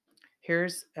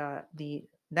 Here's the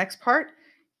next part,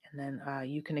 And then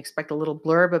you can expect a little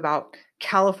blurb about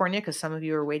California because some of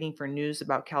you are waiting for news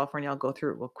about California. I'll go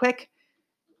through it real quick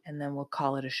and then we'll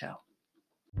call it a show.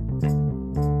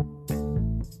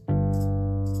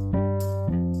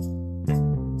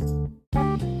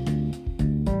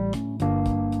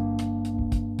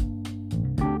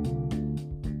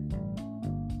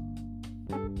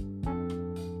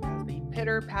 The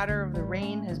pitter patter of the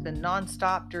rain has been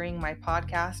nonstop during my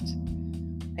podcast.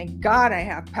 Thank God I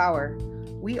have power.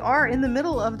 We are in the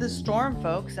middle of the storm,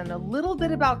 folks, and a little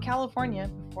bit about California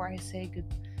before I say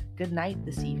good night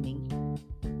this evening.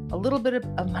 A little bit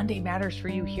of Monday Matters for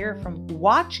you here from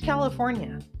Watch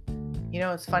California. You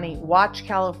know, it's funny, Watch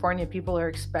California, people are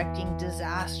expecting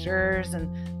disasters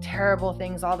and terrible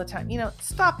things all the time. You know,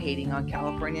 stop hating on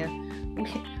California.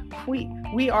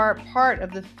 We are part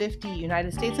of the 50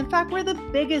 United States. In fact, we're the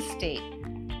biggest state.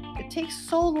 It takes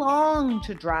so long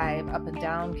to drive up and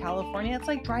down California. It's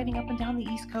like driving up and down the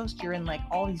East Coast. You're in like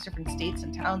all these different states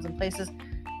and towns and places.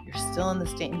 You're still in the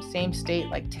same state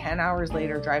like 10 hours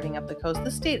later driving up the coast.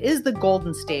 This state is the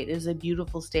Golden State. It is a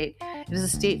beautiful state. It is a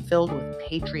state filled with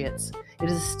patriots. It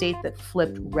is a state that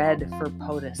flipped red for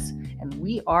POTUS. And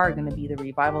we are going to be the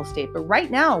revival state. But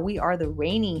right now, we are the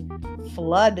rainy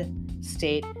flood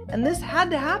state. And this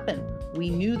had to happen. We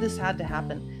knew this had to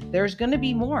happen. There's going to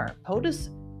be more. POTUS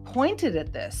pointed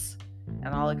at this. And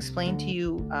I'll explain to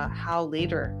you how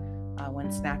later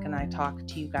when Snack and I talk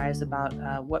to you guys about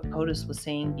what POTUS was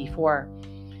saying before.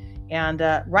 And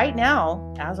right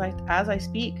now, as I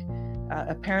speak,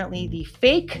 apparently the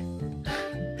fake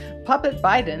puppet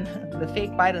Biden,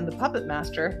 the puppet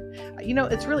master, you know,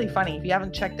 it's really funny. If you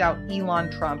haven't checked out Elon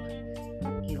Trump,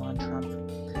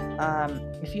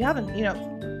 if you haven't, you know,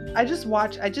 I just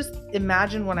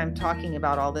imagine when I'm talking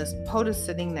about all this, POTUS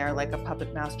sitting there like a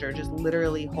puppet master, just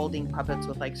literally holding puppets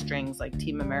with like strings, like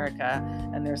Team America,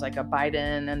 and there's like a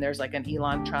Biden, and there's like an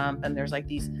Elon Trump, and there's like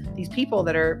these people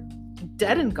that are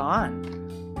dead and gone,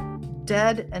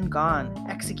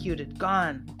 executed,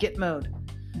 gone, git mode.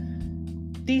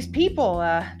 These people,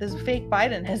 this fake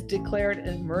Biden has declared an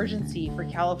emergency for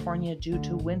California due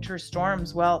to winter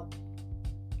storms. Well,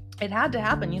 it had to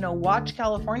happen, you know, watch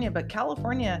California, but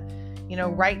California, you know,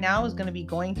 right now is going to be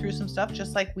going through some stuff,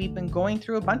 just like we've been going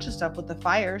through a bunch of stuff with the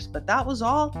fires, but that was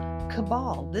all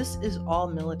cabal. This is all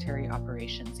military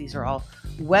operations. These are all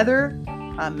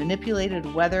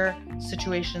manipulated weather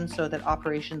situations so that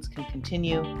operations can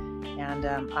continue. And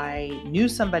I knew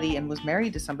somebody and was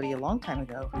married to somebody a long time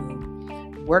ago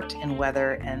who worked in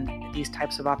weather and these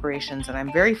types of operations, and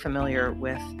I'm very familiar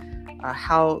with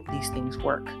how these things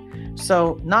work.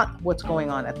 So not what's going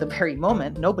on at the very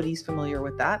moment. Nobody's familiar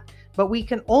with that, but we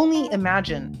can only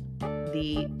imagine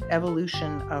the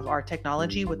evolution of our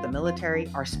technology with the military,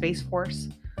 our Space Force,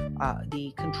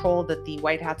 the control that the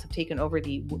White Hats have taken over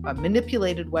the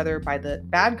manipulated weather by the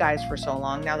bad guys for so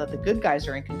long. Now that the good guys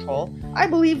are in control, I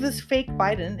believe this fake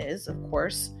Biden is, of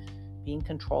course, being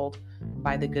controlled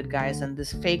by the good guys. And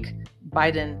this fake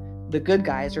Biden, the good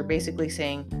guys, are basically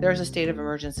saying there's a state of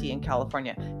emergency in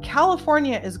California.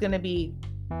 California is going to be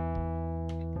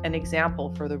an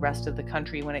example for the rest of the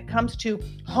country when it comes to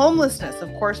homelessness, of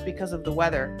course, because of the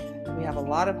weather. We have a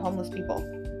lot of homeless people,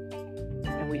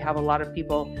 and we have a lot of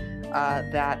people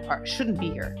that shouldn't be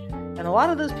here. And a lot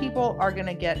of those people are going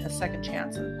to get a second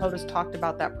chance. And POTUS talked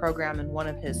about that program in one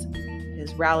of his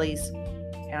rallies.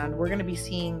 And we're going to be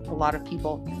seeing a lot of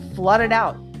people flooded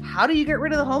out. How do you get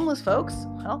rid of the homeless, folks?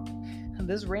 Well,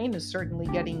 this rain is certainly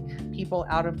getting people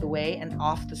out of the way and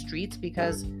off the streets,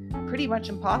 because pretty much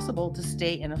impossible to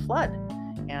stay in a flood.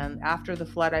 And after the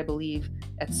flood, I believe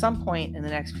at some point in the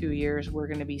next few years, we're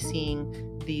going to be seeing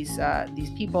these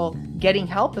people getting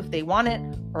help if they want it,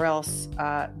 or else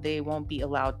they won't be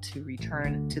allowed to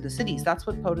return to the cities. That's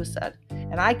what POTUS said.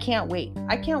 And I can't wait.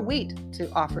 I can't wait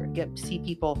to see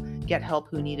people get help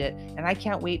who need it. And I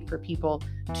can't wait for people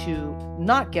to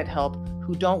not get help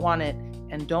who don't want it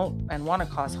and want to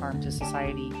cause harm to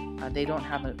society. They don't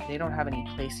have any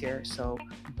place here. So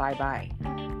bye-bye.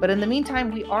 But in the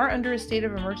meantime, we are under a state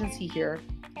of emergency here.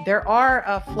 There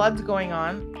are floods going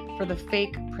on for the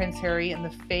fake Prince Harry and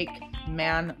the fake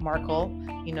man Markle,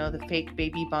 you know, the fake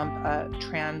baby bump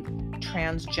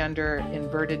transgender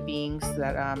inverted beings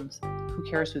that who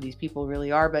cares who these people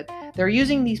really are, but they're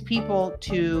using these people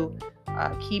to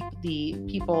keep the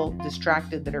people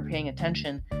distracted that are paying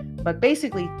attention. But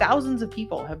basically, thousands of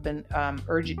people have been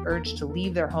urged to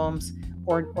leave their homes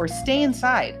or stay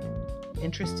inside.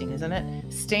 Interesting, isn't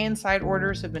it? Stay inside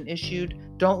orders have been issued.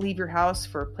 Don't leave your house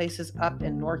for places up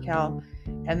in NorCal.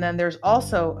 And then there's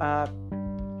also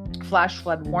flash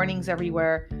flood warnings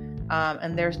everywhere.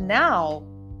 And there's now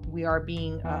we are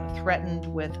being threatened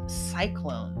with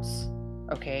cyclones.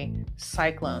 Okay,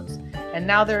 cyclones. And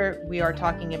now we are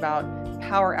talking about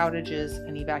power outages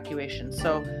and evacuation.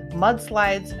 So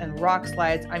mudslides and rock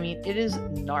slides, I mean, it is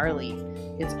gnarly.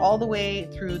 It's all the way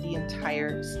through the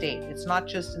entire state. It's not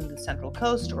just in the Central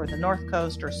Coast or the North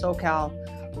Coast or SoCal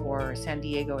or San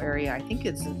Diego area. I think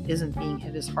it isn't being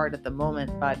hit as hard at the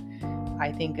moment, but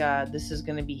I think this is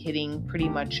going to be hitting pretty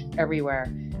much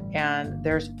everywhere. And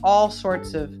there's all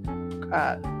sorts of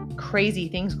crazy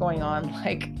things going on,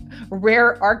 like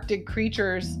rare Arctic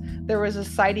creatures. There was a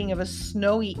sighting of a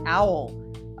snowy owl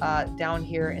down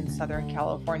here in Southern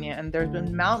California, and there's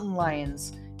been mountain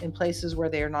lions in places where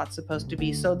they are not supposed to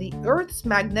be. So the Earth's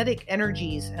magnetic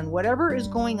energies and whatever is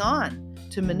going on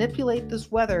to manipulate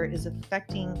this weather is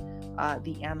affecting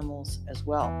the animals as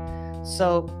well.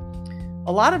 So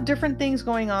a lot of different things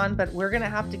going on, but we're going to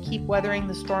have to keep weathering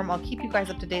the storm. I'll keep you guys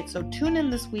up to date. So tune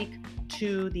in this week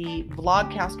to the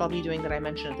vlogcast I'll be doing that I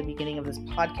mentioned at the beginning of this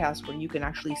podcast, where you can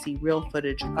actually see real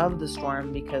footage of the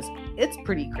storm, because it's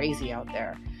pretty crazy out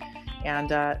there.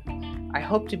 And I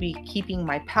hope to be keeping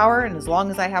my power, and as long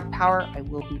as I have power, I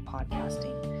will be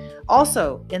podcasting.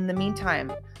 Also, in the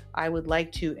meantime, I would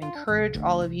like to encourage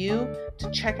all of you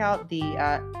to check out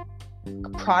the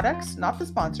products, not the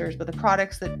sponsors, but the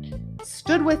products that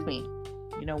stood with me.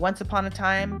 You know, once upon a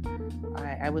time,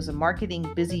 I was a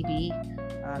marketing busy bee.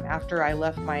 After I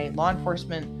left my law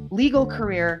enforcement legal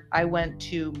career, I went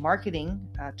to marketing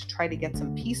to try to get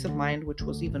some peace of mind, which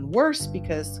was even worse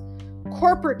because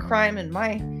corporate crime in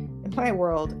my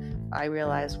world, I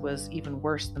realized, was even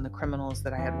worse than the criminals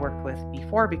that I had worked with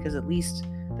before, because at least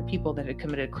the people that had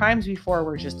committed crimes before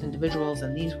were just individuals,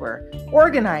 and these were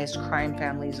organized crime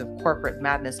families of corporate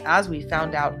madness. As we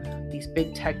found out, these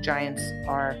big tech giants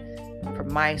are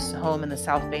from my home in the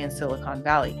South Bay in Silicon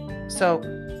Valley. So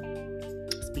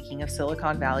speaking of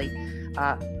Silicon Valley,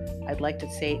 I'd like to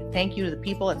say thank you to the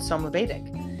people at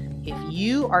Somavedic. If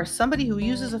you are somebody who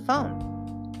uses a phone,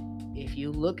 if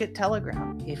you look at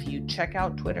Telegram, if you check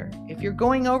out Twitter, if you're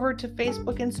going over to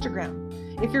Facebook,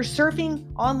 Instagram, if you're surfing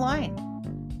online,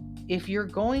 if you're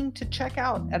going to check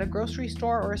out at a grocery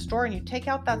store or a store and you take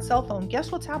out that cell phone,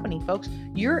 guess what's happening, folks?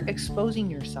 You're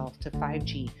exposing yourself to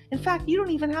 5G. In fact, you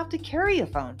don't even have to carry a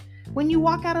phone. When you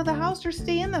walk out of the house or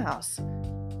stay in the house,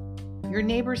 your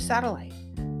neighbor's satellite,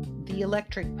 the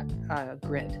electric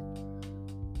grid.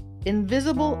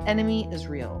 Invisible enemy is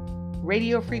real.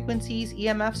 Radio frequencies,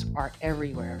 EMFs are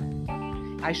everywhere.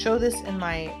 I show this in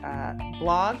my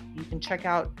blog. You can check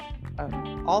out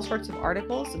all sorts of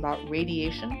articles about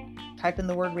radiation. Type in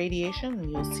the word radiation and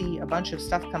you'll see a bunch of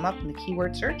stuff come up in the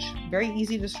keyword search. Very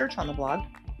easy to search on the blog,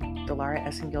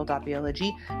 delaraessengill.blog.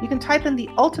 You can type in the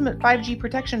ultimate 5G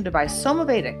protection device.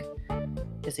 Somavedic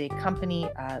is a company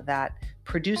that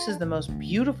produces the most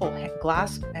beautiful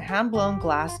hand-blown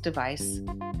glass device.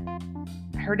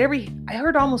 I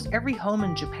heard almost every home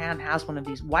in Japan has one of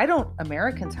these. Why don't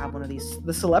Americans have one of these?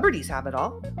 The celebrities have it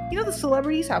all. You know, the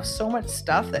celebrities have so much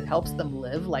stuff that helps them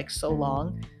live like so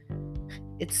long.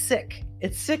 It's sick.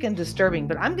 It's sick and disturbing,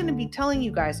 but I'm going to be telling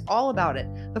you guys all about it.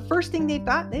 The first thing they've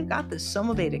got this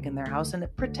Somavedic in their house, and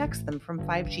it protects them from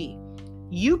 5G.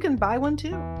 You can buy one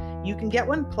too. You can get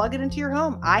one, plug it into your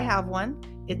home. I have one.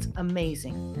 It's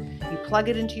amazing. You plug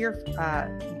it into your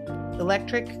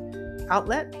electric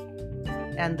outlet,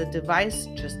 and the device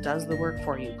just does the work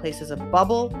for you. Places a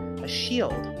bubble, a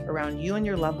shield around you and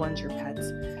your loved ones, your pets,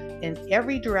 in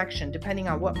every direction. Depending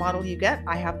on what model you get,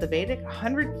 I have the Vedic,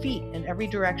 100 feet in every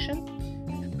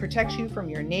direction. Protects you from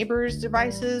your neighbor's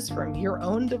devices, from your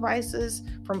own devices,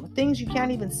 from things you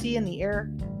can't even see in the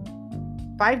air.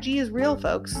 5G is real,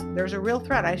 folks. There's a real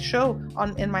threat. I show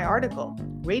in my article,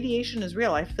 radiation is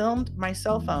real. I filmed my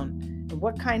cell phone and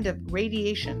what kind of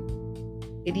radiation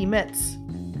it emits.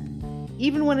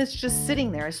 Even when it's just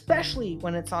sitting there, especially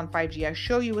when it's on 5G, I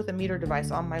show you with a meter device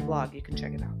on my blog. You can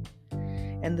check it out.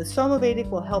 And the Somavedic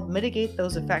will help mitigate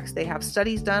those effects. They have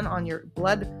studies done on your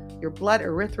blood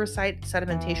erythrocyte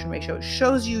sedimentation ratio. It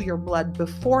shows you your blood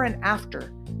before and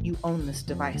after you own this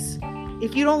device.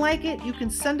 If you don't like it, you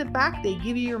can send it back. They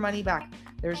give you your money back.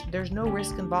 There's no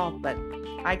risk involved, but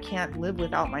I can't live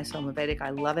without my Somavedic. I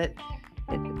love it.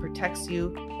 It protects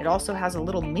you. It also has a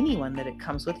little mini one that it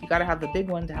comes with. You got to have the big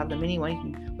one to have the mini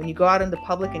one. When you go out in the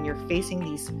public and you're facing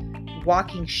these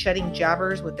walking, shedding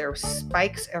jabbers with their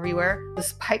spikes everywhere, the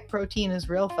spike protein is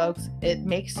real, folks. It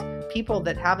makes people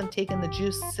that haven't taken the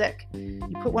juice sick. You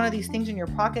put one of these things in your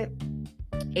pocket,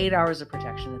 8 hours of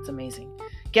protection. It's amazing.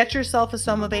 Get yourself a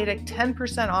Somavedic,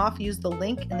 10% off. Use the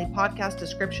link in the podcast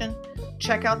description.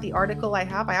 Check out the article I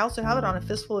have. I also have it on a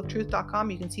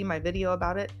fistfuloftruth.com. You can see my video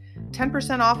about it.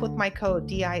 10% off with my code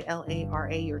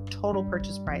DILARA, your total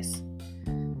purchase price.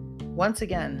 Once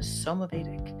again, Soma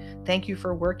Vedic. Thank you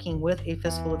for working with a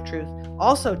Fistful of Truth.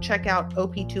 Also, check out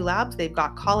OP2 Labs. They've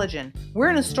got collagen. We're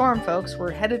in a storm, folks.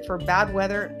 We're headed for bad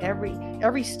weather.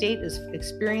 Every state is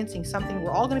experiencing something.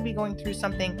 We're all going to be going through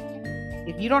something.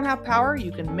 If you don't have power,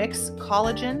 you can mix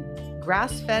collagen,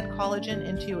 grass-fed collagen,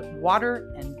 into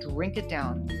water and drink it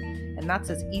down. And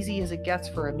that's as easy as it gets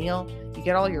for a meal. You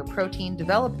get all your protein.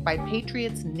 Developed by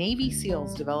Patriots. Navy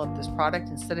SEALs developed this product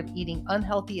instead of eating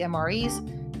unhealthy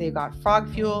MREs. They've got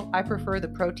frog fuel. I prefer the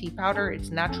protein powder. It's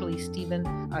naturally sweetened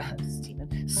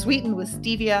with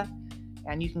stevia.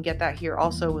 And you can get that here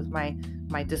also with my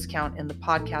discount in the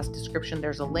podcast description.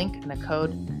 There's a link and a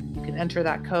code. You can enter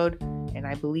that code, and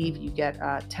I believe you get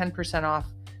 10% off,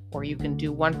 or you can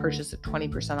do one purchase at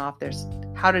 20% off. There's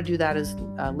how to do that is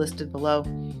listed below.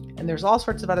 And there's all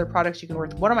sorts of other products you can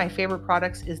work. One of my favorite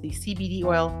products is the CBD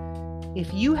oil.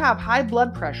 If you have high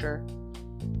blood pressure,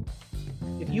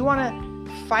 if you want to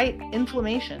fight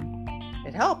inflammation,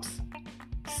 it helps.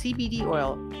 CBD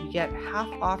oil, you get half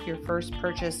off your first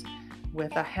purchase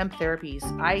with hemp therapies.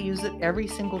 I use it every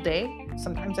single day.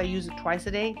 Sometimes I use it twice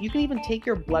a day. You can even take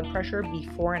your blood pressure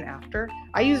before and after.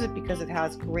 I use it because it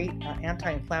has great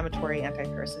anti-inflammatory,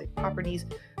 anti-parasitic properties.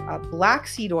 Black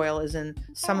seed oil is in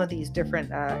some of these different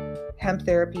hemp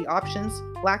therapy options.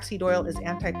 Black seed oil is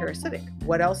anti-parasitic.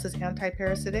 What else is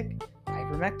anti-parasitic?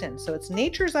 Ivermectin. So it's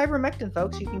nature's ivermectin,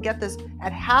 folks. You can get this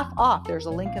at half off. There's a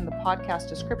link in the podcast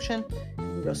description. You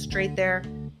can go straight there,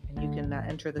 and you can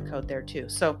enter the code there too.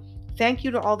 So thank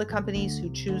you to all the companies who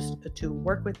choose to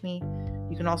work with me.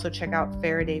 You can also check out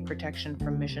Faraday Protection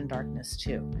from Mission Darkness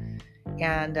too.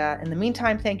 And in the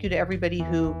meantime, thank you to everybody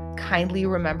who kindly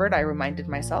remembered. I reminded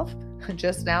myself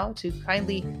just now to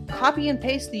kindly copy and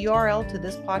paste the URL to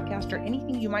this podcast or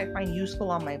anything you might find useful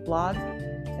on my blog.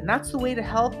 And that's the way to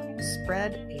help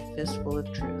spread a fistful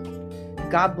of truth.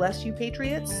 God bless you,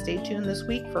 Patriots. Stay tuned this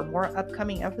week for more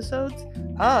upcoming episodes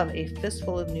of A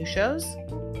Fistful of New Shows.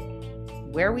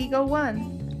 Where we go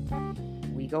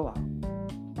one, we go all.